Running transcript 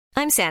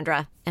I'm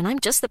Sandra, and I'm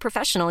just the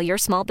professional your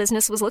small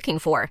business was looking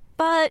for.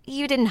 But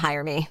you didn't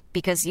hire me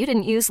because you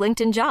didn't use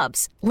LinkedIn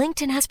Jobs.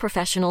 LinkedIn has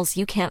professionals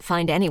you can't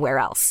find anywhere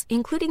else,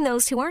 including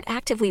those who aren't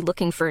actively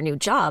looking for a new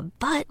job,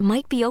 but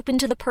might be open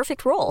to the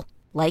perfect role,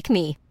 like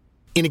me.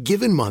 In a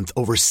given month,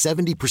 over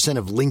 70%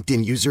 of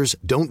LinkedIn users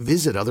don't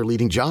visit other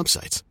leading job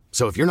sites.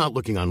 So if you're not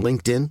looking on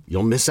LinkedIn,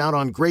 you'll miss out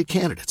on great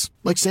candidates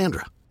like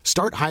Sandra.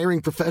 Start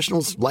hiring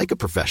professionals like a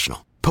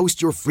professional.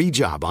 Post your free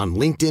job on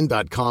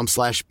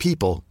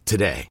linkedin.com/people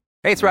today.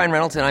 Hey, it's Ryan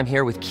Reynolds, and I'm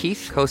here with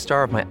Keith,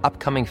 co-star of my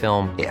upcoming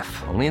film, If,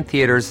 only in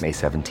theaters May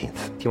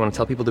 17th. Do you want to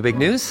tell people the big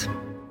news?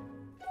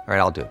 All right,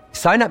 I'll do it.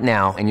 Sign up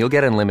now and you'll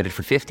get unlimited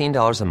for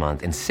 $15 a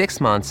month and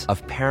 6 months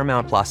of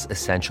Paramount Plus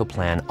Essential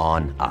Plan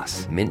on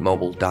us.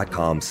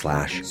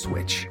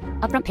 MintMobile.com/switch.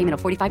 Upfront payment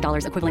of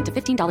 $45 equivalent to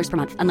 $15 per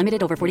month.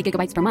 Unlimited over 40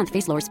 gigabytes per month.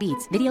 Face lower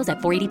speeds. Videos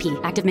at 480p.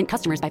 Active Mint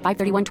customers by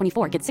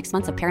 531.24 get 6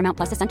 months of Paramount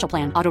Plus Essential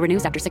Plan. Auto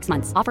renews after 6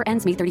 months. Offer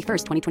ends May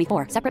 31st,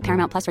 2024. Separate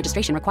Paramount Plus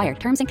registration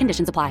required. Terms and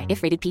conditions apply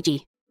if rated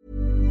PG.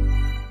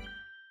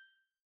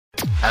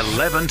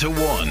 11 to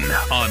 1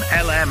 on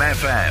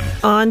LMFM.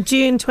 On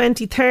June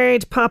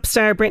 23rd, pop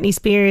star Britney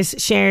Spears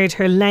shared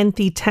her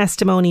lengthy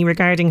testimony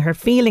regarding her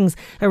feelings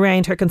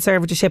around her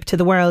conservatorship to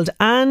the world,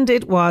 and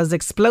it was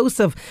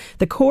explosive.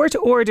 The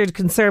court-ordered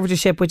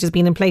conservatorship, which has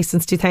been in place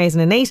since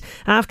 2008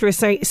 after a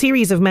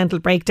series of mental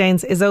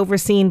breakdowns, is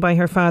overseen by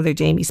her father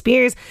Jamie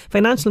Spears,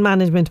 financial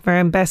management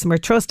firm Bessemer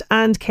Trust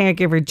and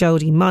caregiver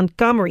Jodie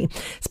Montgomery.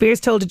 Spears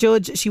told a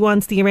judge she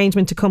wants the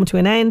arrangement to come to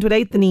an end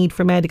without the need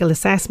for medical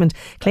assessment,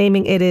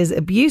 claiming it is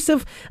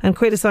abusive, and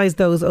criticised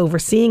those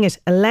overseeing it,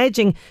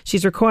 alleging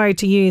she's required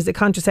to use a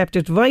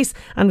contraceptive device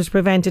and was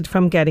prevented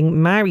from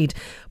getting married.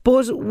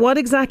 But what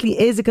exactly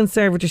is a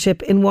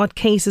conservatorship? In what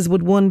cases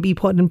would one be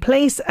put in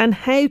place, and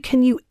how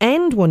can you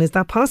end one? Is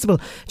that possible?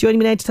 Joining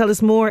me now to tell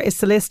us more is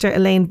solicitor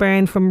Elaine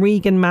Byrne from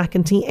Regan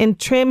McEntee in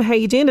Trim. How are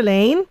you doing,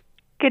 Elaine?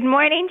 Good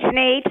morning,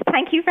 Sinead.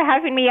 Thank you for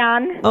having me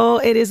on. Oh,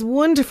 it is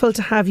wonderful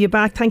to have you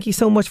back. Thank you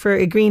so much for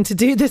agreeing to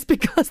do this,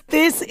 because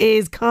this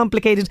is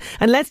complicated.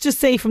 And let's just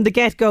say from the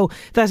get-go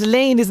that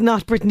Elaine is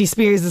not Britney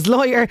Spears'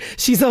 lawyer.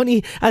 She's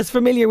only as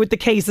familiar with the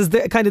case as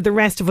the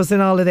rest of us in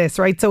all of this,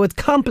 right? So it's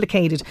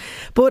complicated.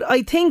 But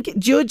I think,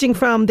 judging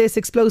from this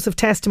explosive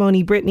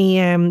testimony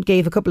Britney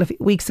gave a couple of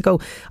weeks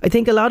ago, I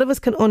think a lot of us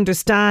can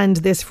understand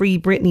this Free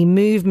Britney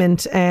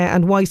movement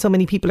and why so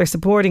many people are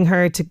supporting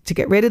her to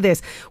get rid of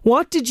this.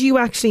 What did you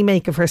actually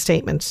make of her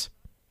statement?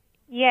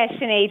 Yes,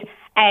 Sinead.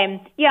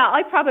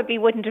 I probably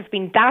wouldn't have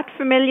been that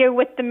familiar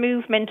with the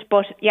movement,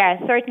 but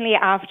certainly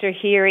after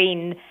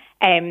hearing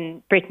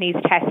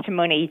Britney's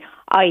testimony,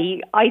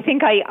 I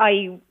think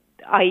I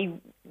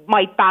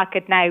might back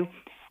it now.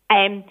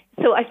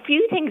 So a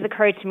few things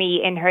occurred to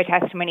me in her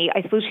testimony.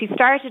 I suppose she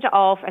started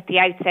off at the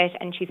outset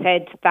and she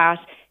said that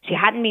she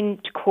hadn't been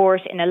to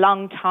court in a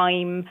long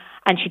time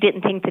and she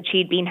didn't think that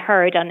she'd been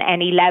heard on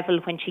any level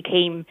when she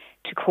came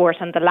to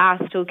court on the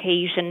last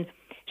occasion.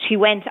 She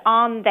went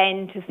on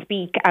then to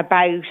speak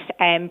about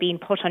being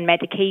put on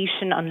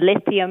medication, on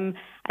lithium,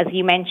 as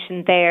you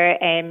mentioned there.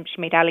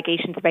 She made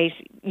allegations about,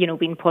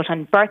 being put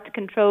on birth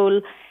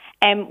control.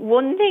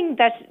 One thing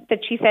that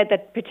she said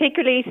that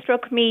particularly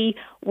struck me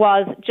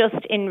was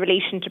just in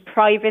relation to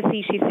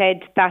privacy. She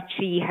said that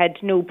she had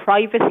no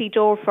privacy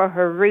door for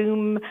her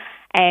room,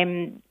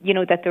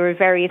 that there were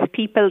various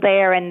people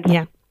there and,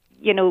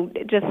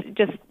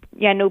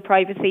 no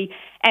privacy.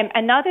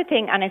 Another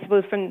thing, and I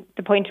suppose from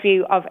the point of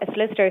view of a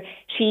solicitor,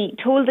 she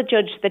told the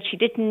judge that she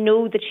didn't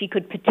know that she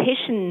could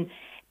petition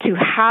to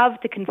have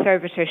the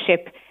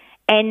conservatorship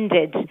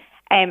ended.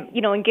 And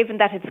given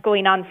that it's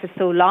going on for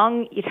so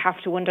long, you'd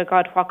have to wonder,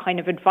 God, what kind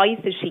of advice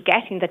is she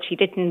getting that she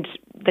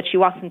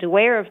wasn't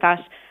aware of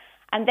that?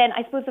 And then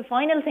I suppose the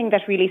final thing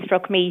that really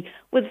struck me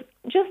was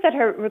just that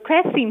her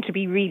request seemed to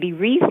be really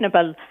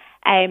reasonable.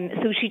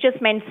 So she just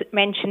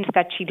mentioned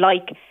that she'd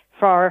like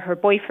for her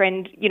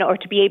boyfriend, or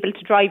to be able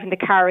to drive in the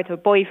car with her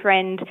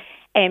boyfriend.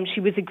 She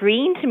was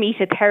agreeing to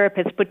meet a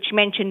therapist, but she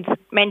mentioned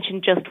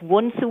just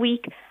once a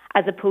week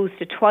as opposed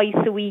to twice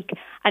a week,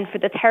 and for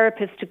the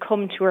therapist to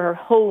come to her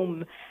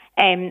home.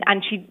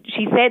 And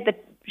she said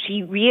that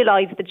she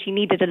realised that she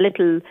needed a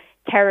little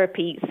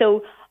therapy.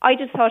 So I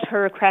just thought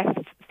her request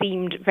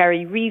seemed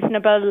very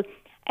reasonable.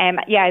 As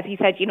you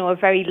said, a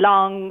very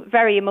long,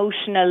 very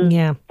emotional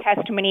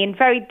testimony and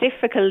very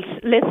difficult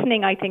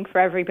listening, I think, for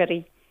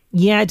everybody.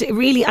 Yeah,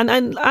 really.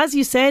 And as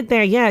you said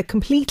there,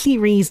 completely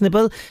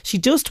reasonable. She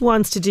just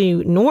wants to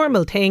do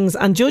normal things.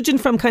 And judging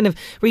from kind of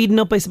reading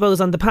up, I suppose,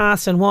 on the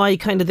past and why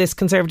kind of this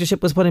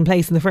conservatorship was put in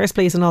place in the first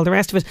place and all the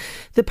rest of it,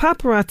 the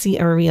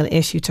paparazzi are a real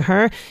issue to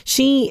her.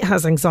 She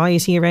has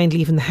anxiety around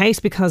leaving the house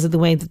because of the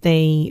way that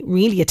they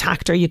really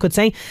attacked her, you could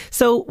say.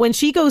 So when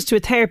she goes to a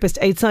therapist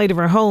outside of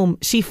her home,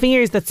 she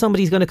fears that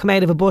somebody's going to come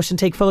out of a bush and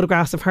take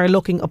photographs of her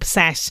looking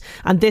upset.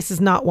 And this is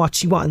not what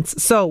she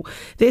wants. So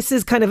this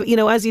is kind of,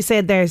 as you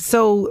said there,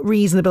 so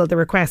reasonable, the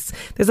requests.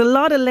 There's a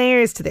lot of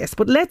layers to this,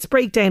 but let's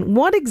break down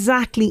what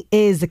exactly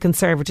is a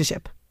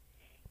conservatorship.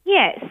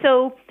 Yeah,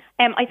 so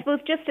I suppose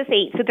just to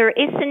say, so there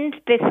isn't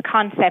this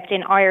concept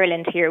in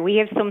Ireland here. We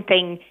have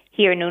something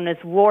here known as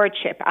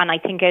wardship, and I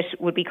think it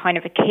would be kind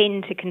of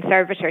akin to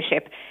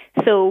conservatorship.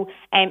 So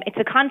it's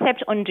a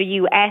concept under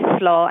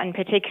US law and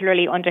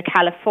particularly under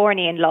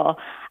Californian law,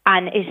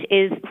 and it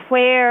is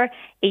where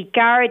a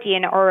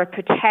guardian or a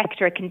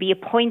protector can be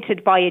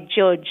appointed by a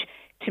judge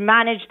to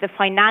manage the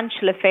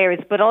financial affairs,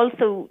 but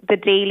also the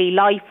daily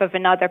life of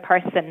another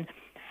person.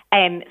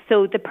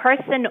 So the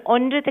person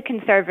under the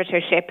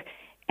conservatorship,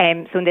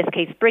 so in this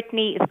case,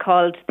 Brittany is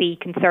called the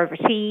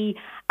conservatee,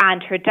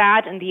 and her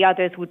dad and the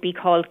others would be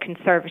called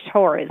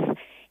conservators.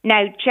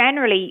 Now,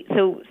 generally,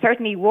 so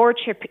certainly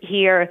wardship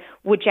here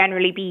would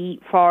generally be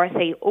for,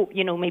 say,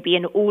 maybe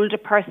an older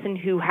person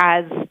who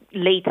has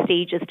late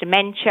stages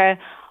dementia,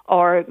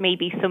 or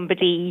maybe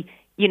somebody,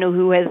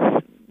 who has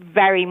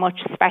very much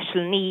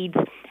special needs.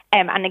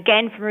 And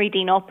again, from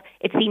reading up,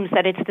 it seems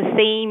that it's the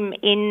same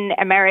in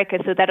America,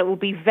 so that it would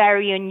be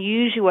very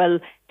unusual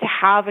to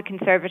have a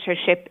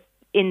conservatorship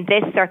in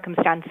this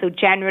circumstance. So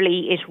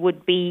generally it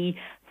would be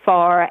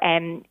for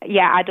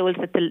adults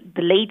at the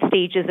late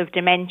stages of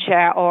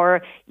dementia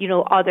or,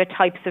 other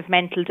types of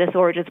mental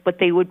disorders, but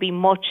they would be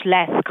much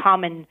less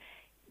common,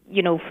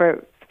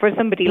 for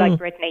somebody like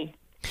Brittany.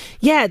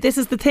 Yeah, this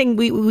is the thing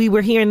we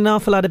were hearing an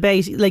awful lot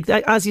about. Like,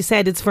 as you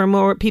said, it's for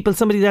more people,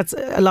 somebody that's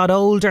a lot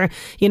older,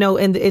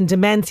 in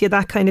dementia,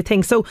 that kind of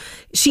thing. So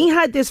she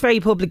had this very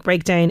public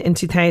breakdown in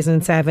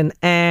 2007.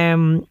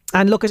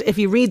 And look, if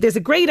you read, there's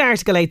a great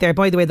article out there,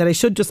 by the way, that I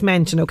should just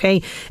mention,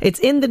 okay? It's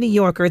in the New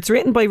Yorker. It's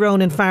written by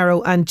Ronan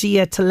Farrow and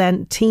Gia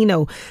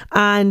Tolentino.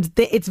 And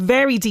it's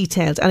very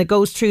detailed, and it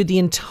goes through the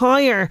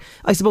entire,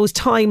 I suppose,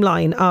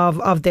 timeline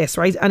of this,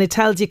 right? And it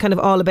tells you kind of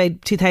all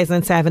about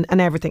 2007 and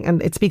everything.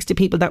 And it speaks to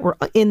people that were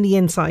in the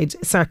inside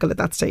circle at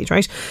that stage,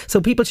 right? So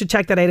people should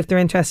check that out if they're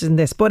interested in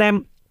this. But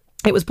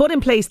it was put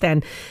in place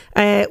then.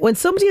 When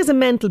somebody has a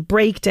mental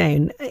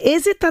breakdown,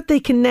 is it that they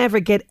can never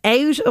get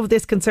out of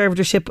this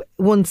conservatorship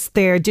once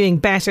they're doing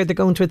better, they're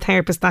going to a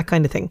therapist, that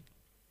kind of thing?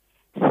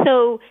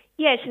 So,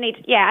 yeah, Sinead,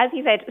 as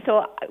you said,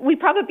 so we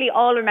probably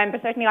all remember,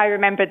 certainly I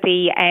remember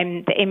the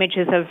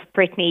images of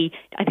Brittany.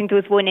 I think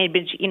there was one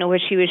image, where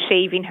she was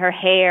shaving her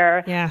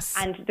hair. Yes.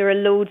 And there were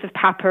loads of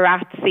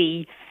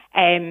paparazzi,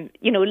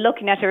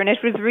 looking at her, and it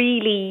was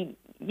really,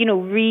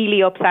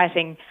 really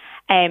upsetting.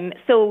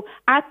 So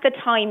at the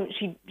time,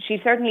 she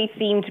certainly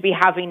seemed to be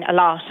having a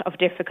lot of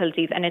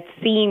difficulties, and it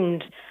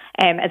seemed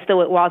as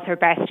though it was in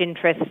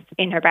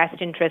her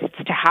best interests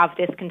to have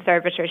this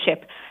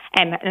conservatorship,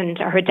 and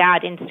her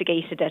dad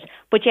instigated it.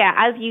 But yeah,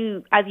 as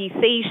you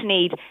say,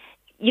 Sinead,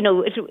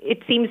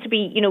 it seems to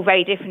be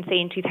very different, say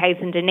in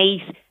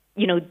 2008,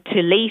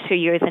 to later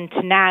years and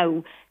to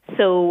now.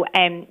 So,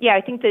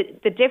 I think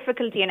that the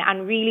difficulty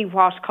and really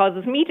what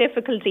causes me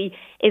difficulty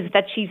is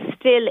that she's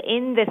still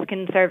in this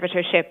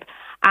conservatorship,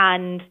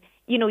 and,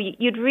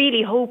 you'd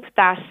really hope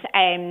that,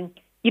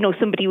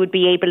 somebody would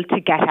be able to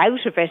get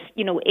out of it,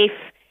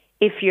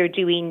 if you're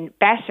doing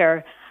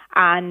better.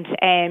 And,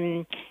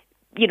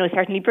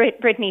 certainly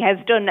Brittany has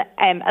done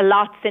a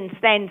lot since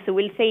then. So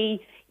we'll say,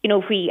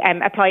 if we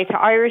apply it to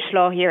Irish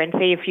law here and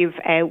say if you've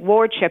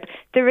wardship,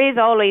 there is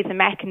always a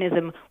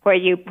mechanism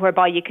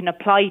whereby you can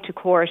apply to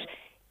court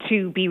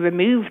to be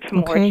removed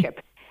from wardship.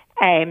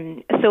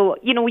 So,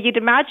 you'd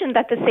imagine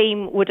that the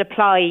same would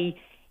apply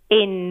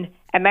in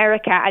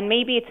America, and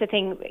maybe it's a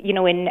thing,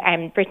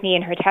 in Brittany,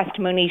 in her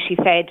testimony, she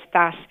said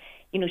that,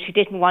 she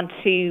didn't want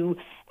to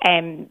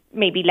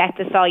maybe let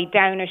the side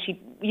down, or she,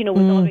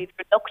 was always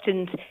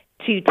reluctant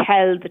to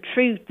tell the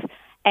truth.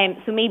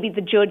 So maybe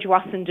the judge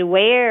wasn't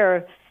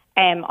aware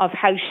of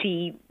how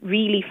she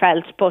really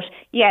felt. But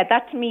yeah,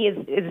 that to me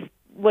is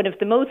one of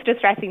the most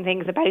distressing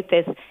things about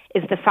this,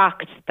 is the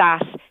fact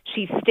that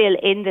she's still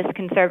in this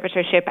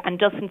conservatorship and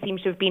doesn't seem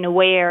to have been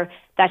aware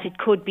that it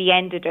could be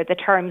ended or the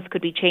terms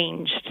could be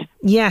changed.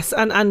 Yes,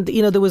 and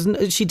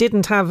she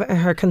didn't have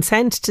her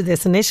consent to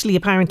this initially,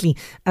 apparently,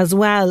 as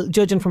well.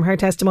 Judging from her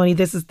testimony,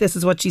 this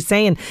is what she's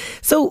saying.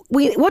 So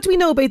what do we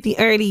know about the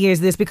early years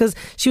of this? Because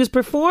she was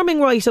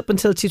performing right up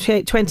until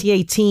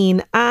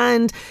 2018,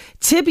 and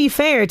to be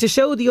fair, to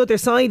show the other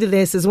side of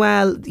this as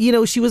well,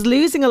 she was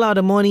losing a lot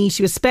of money.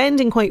 She was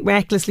spending quite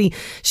recklessly.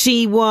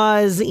 She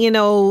was,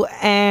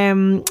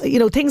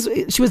 things.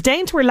 She was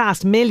down to her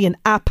last million,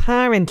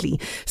 apparently.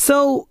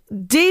 So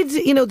did,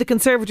 the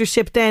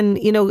conservatorship then,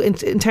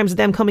 in terms of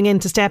them coming in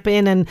to step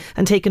in and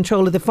take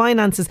control of the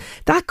finances,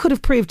 that could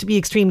have proved to be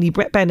extremely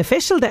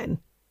beneficial then?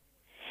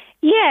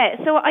 Yeah,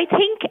 so I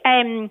think,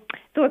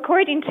 so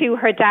according to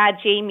her dad,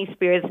 Jamie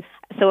Spears,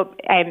 so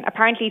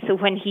apparently, so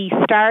when he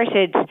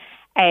started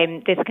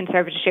this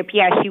conservatorship,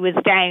 she was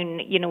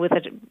down, was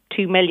it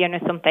 2 million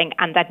or something,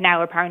 and that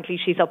now apparently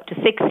she's up to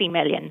 60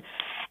 million.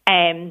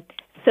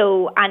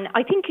 So, and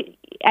I think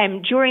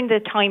during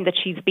the time that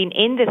she's been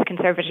in this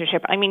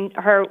conservatorship, I mean,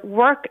 her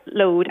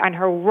workload and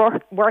her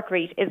work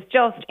rate is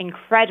just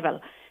incredible.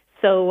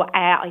 So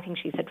I think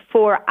she's had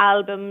 4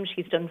 albums,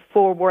 she's done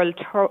 4 world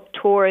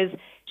tours,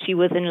 She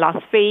was in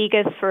Las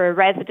Vegas for a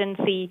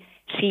residency.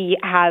 She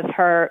has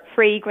her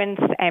fragrance,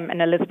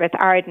 an Elizabeth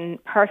Arden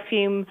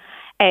perfume.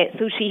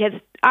 So she has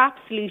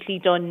absolutely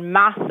done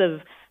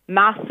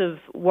massive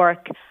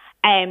work.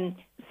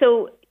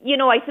 So, you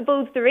know, I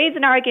suppose there is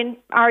an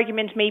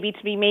argument maybe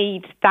to be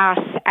made that,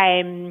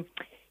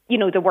 you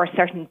know, there were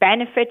certain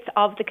benefits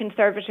of the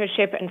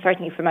conservatorship, and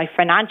certainly from my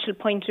financial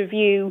point of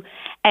view.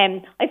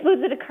 I suppose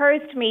it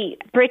occurs to me,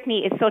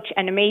 Britney is such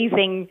an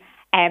amazing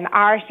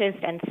artist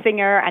and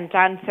singer and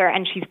dancer,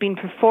 and she's been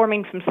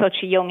performing from such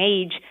a young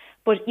age.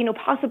 But, you know,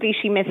 possibly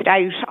she missed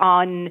out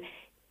on,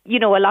 you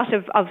know, a lot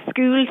of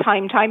school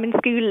time in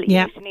school,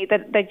 usually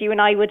that you and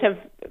I would have,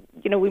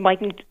 you know, we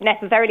mightn't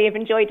necessarily have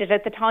enjoyed it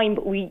at the time,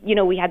 but we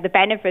had the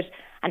benefit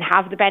and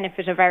have the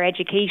benefit of our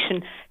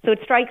education. So it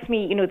strikes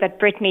me, you know, that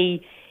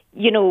Britney,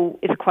 you know,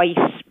 is quite,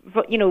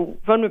 you know,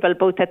 vulnerable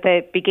both at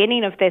the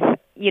beginning of this,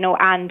 you know,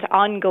 and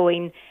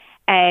ongoing.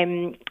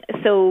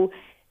 So,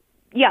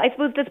 yeah, I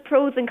suppose there's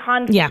pros and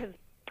cons. Yeah. Because,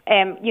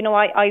 you know,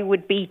 I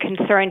would be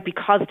concerned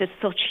because there's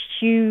such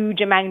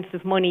huge amounts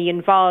of money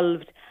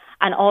involved,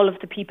 and all of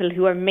the people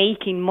who are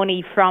making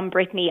money from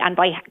Britney, and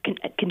by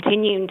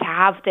continuing to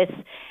have this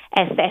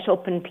set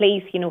up in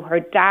place, you know,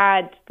 her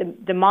dad,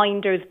 the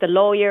minders, the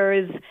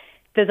lawyers.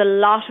 There's a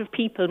lot of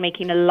people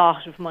making a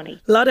lot of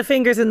money. A lot of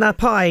fingers in that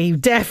pie.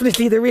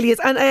 Definitely, there really is.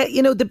 And,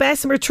 you know, the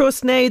Bessemer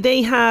Trust now,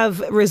 they have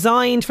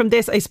resigned from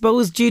this, I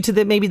suppose, due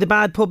to maybe the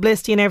bad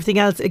publicity and everything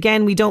else.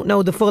 Again, we don't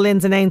know the full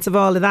ins and outs of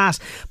all of that.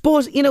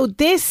 But, you know,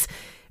 this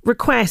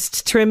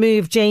request to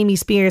remove Jamie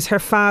Spears, her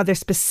father,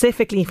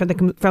 specifically from the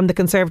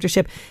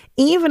conservatorship,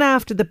 even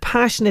after the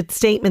passionate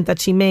statement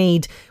that she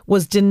made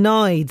was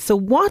denied. So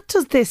what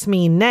does this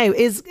mean now?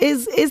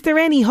 Is there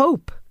any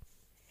hope?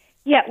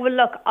 Yeah, well,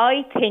 look,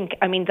 I think,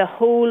 I mean, the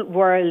whole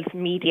world's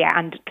media,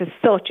 and there's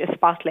such a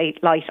spotlight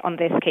on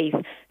this case.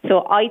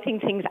 So I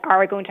think things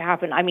are going to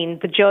happen. I mean,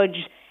 the judge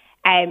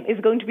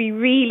is going to be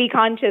really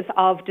conscious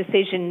of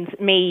decisions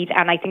made,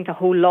 and I think the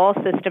whole law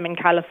system in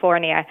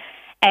California.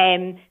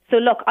 So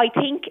look, I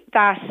think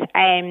that,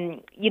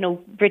 you know,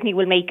 Britney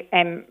will make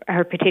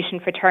her petition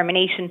for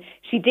termination.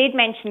 She did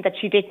mention that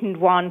she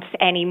didn't want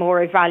any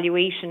more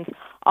evaluations.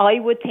 I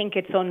would think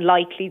it's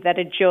unlikely that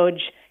a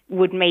judge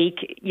would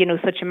make, you know,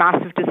 such a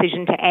massive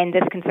decision to end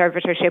this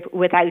conservatorship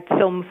without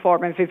some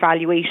form of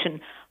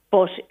evaluation.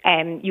 But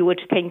you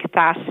would think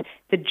that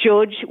the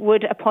judge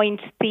would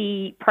appoint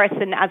the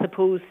person as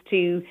opposed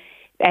to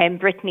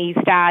Britney's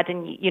dad,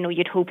 and you know,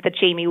 you'd hope that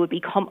Jamie would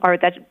or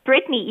that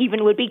Britney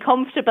even would be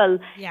comfortable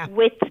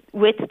with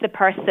the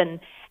person.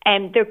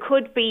 There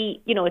could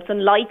be, you know, it's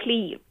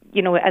unlikely,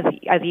 you know, as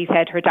you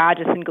said, her dad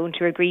isn't going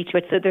to agree to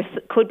it. So there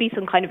could be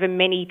some kind of a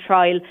mini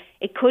trial.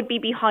 It could be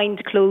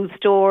behind closed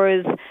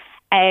doors.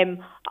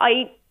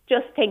 I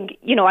just think,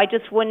 you know, I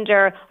just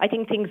wonder, I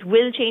think things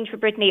will change for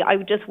Britney. I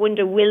would just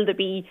wonder, will there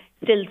be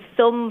still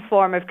some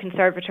form of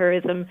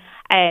conservatism,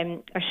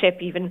 or ship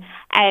even?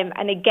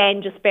 And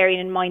again, just bearing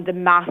in mind the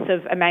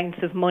massive amounts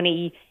of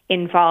money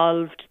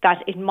involved,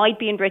 that it might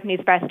be in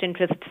Britney's best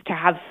interest to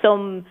have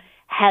some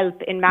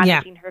help in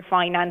managing her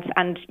finance,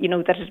 and, you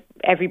know, that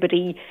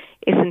everybody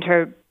isn't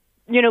her,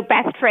 you know,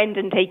 best friend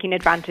and taking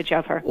advantage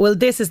of her. Well,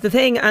 this is the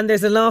thing, and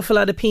there's an awful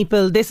lot of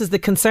people, this is the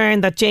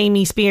concern that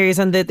Jamie Spears,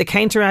 and the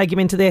counter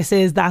argument to this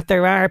is that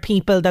there are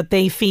people that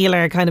they feel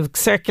are kind of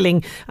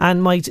circling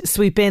and might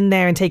swoop in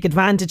there and take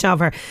advantage of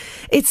her.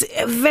 It's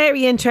a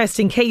very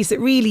interesting case, it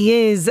really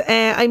is.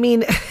 I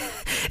mean,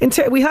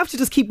 we have to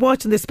just keep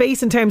watching this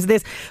space in terms of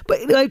this,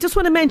 but I just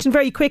want to mention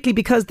very quickly,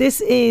 because this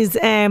is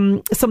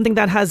something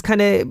that has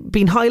kind of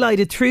been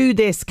highlighted through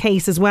this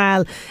case as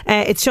well.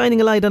 It's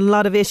shining a light on a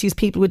lot of issues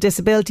people with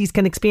disabilities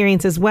can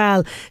experience as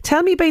well.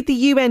 Tell me about the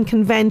UN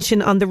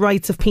Convention on the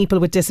Rights of People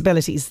with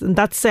Disabilities, and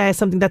that's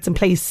something that's in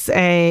place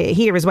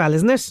here as well,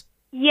 isn't it?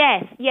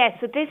 Yes.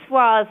 So this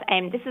was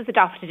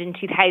adopted in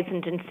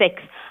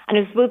 2006, and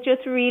it was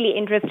just really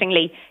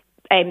interestingly,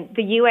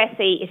 the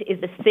USA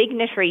is a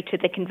signatory to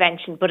the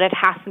convention, but it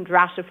hasn't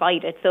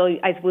ratified it. So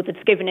I suppose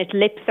it's given it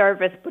lip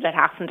service, but it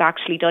hasn't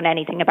actually done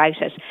anything about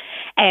it.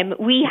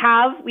 We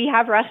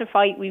have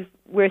ratified.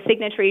 We're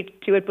signatory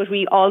to it, but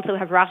we also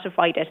have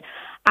ratified it.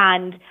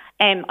 And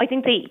I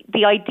think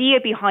the idea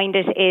behind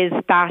it is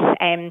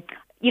that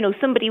you know,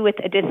 somebody with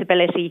a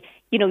disability,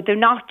 you know, they're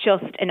not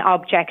just an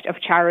object of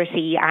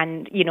charity,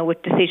 and, you know,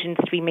 with decisions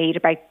to be made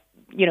about,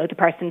 you know, the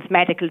person's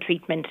medical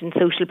treatment and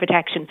social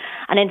protection.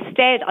 And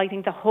instead, I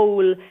think the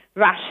whole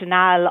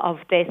rationale of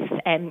this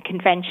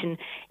convention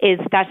is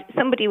that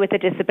somebody with a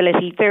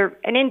disability, they're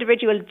an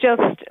individual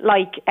just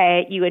like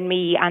you and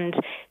me, and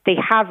they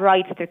have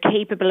rights. They're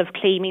capable of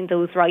claiming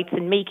those rights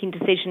and making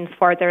decisions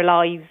for their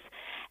lives,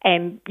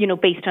 you know,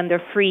 based on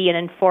their free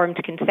and informed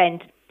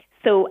consent.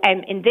 So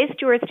in this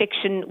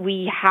jurisdiction,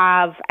 we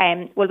have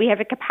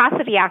a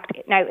Capacity Act.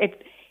 Now,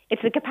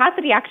 it's the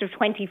Capacity Act of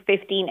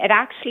 2015. It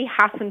actually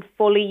hasn't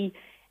fully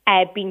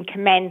been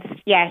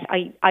commenced yet.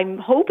 I'm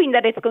hoping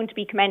that it's going to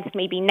be commenced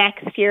maybe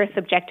next year,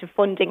 subject to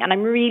funding. And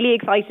I'm really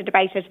excited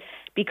about it,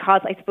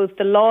 because I suppose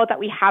the law that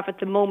we have at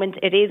the moment,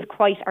 it is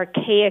quite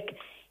archaic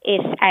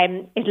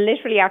It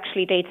literally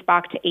actually dates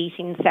back to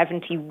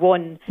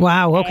 1871.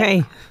 Wow,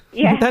 okay.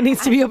 Yeah. That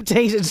needs to be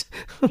updated.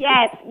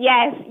 Yes.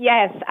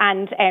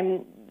 And,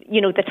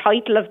 the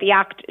title of the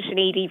Act,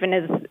 Sinead, even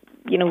is,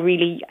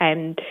 really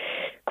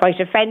quite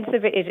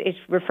offensive. It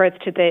refers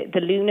to the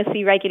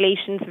lunacy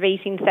regulations of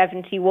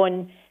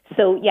 1871.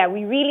 So, yeah,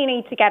 we really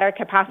need to get our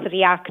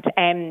Capacity Act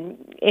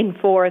in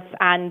force.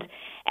 And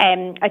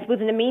I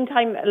suppose in the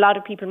meantime, a lot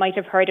of people might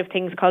have heard of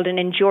things called an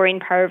enduring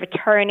power of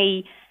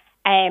attorney.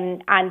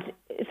 And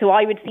so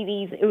I would see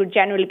these, it would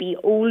generally be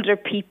older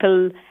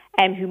people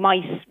who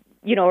might,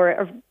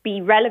 or be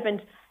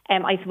relevant,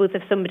 I suppose,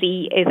 if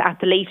somebody is at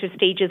the later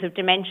stages of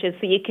dementia.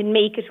 So you can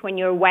make it when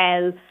you're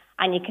well,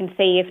 and you can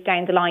say if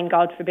down the line,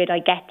 God forbid, I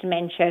get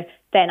dementia,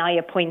 then I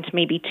appoint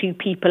maybe 2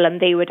 people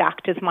and they would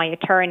act as my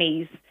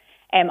attorneys.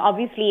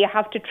 Obviously, you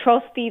have to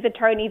trust these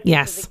attorneys.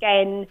 Yes. Because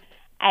again,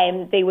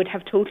 they would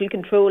have total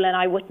control and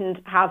I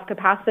wouldn't have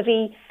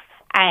capacity.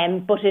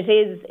 But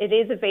it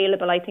is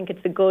available. I think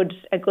it's a good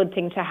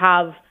thing to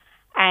have.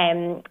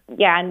 And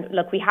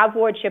look, we have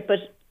wardship, but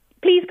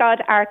please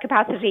God, our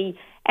capacity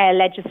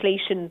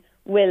legislation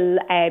will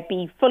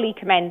be fully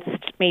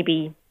commenced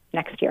maybe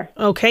next year.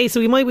 Okay,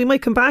 so we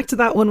might come back to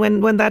that one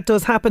when that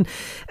does happen.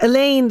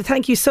 Elaine,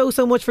 thank you so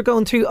much for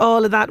going through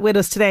all of that with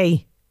us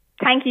today.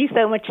 Thank you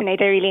so much, Sinead.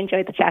 I really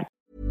enjoyed the chat.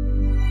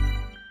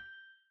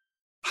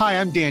 Hi,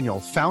 I'm Daniel,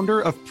 founder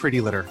of Pretty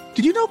Litter.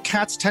 Did you know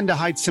cats tend to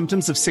hide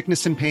symptoms of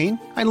sickness and pain?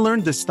 I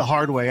learned this the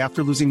hard way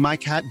after losing my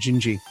cat,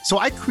 Gingy. So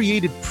I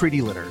created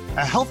Pretty Litter,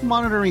 a health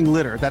monitoring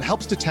litter that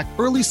helps detect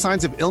early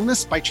signs of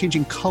illness by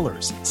changing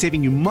colors,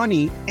 saving you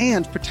money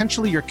and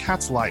potentially your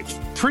cat's life.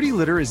 Pretty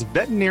Litter is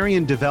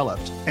veterinarian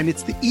developed, and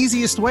it's the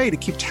easiest way to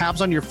keep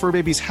tabs on your fur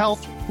baby's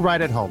health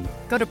right at home.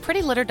 Go to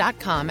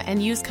prettylitter.com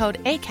and use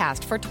code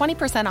ACAST for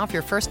 20% off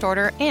your first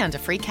order and a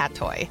free cat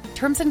toy.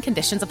 Terms and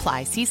conditions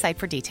apply. See site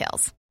for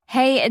details.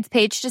 Hey, it's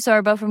Paige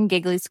DeSorbo from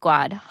Giggly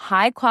Squad.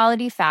 High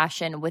quality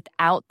fashion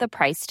without the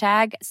price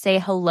tag. Say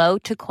hello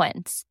to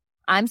Quince.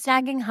 I'm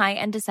snagging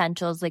high-end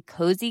essentials like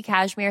cozy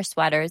cashmere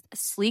sweaters,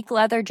 sleek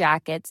leather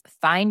jackets,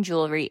 fine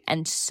jewelry,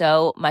 and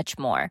so much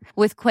more.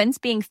 With Quince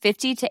being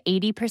 50 to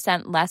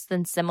 80% less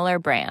than similar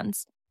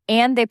brands.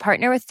 And they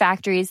partner with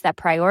factories that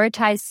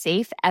prioritize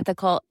safe,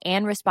 ethical,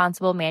 and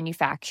responsible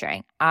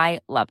manufacturing. I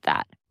love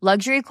that.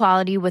 Luxury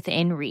quality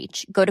within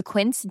reach. Go to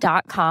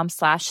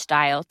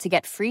quince.com/style to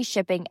get free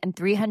shipping and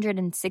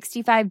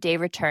 365-day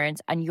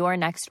returns on your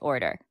next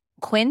order.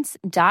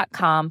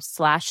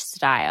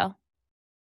 Quince.com/style.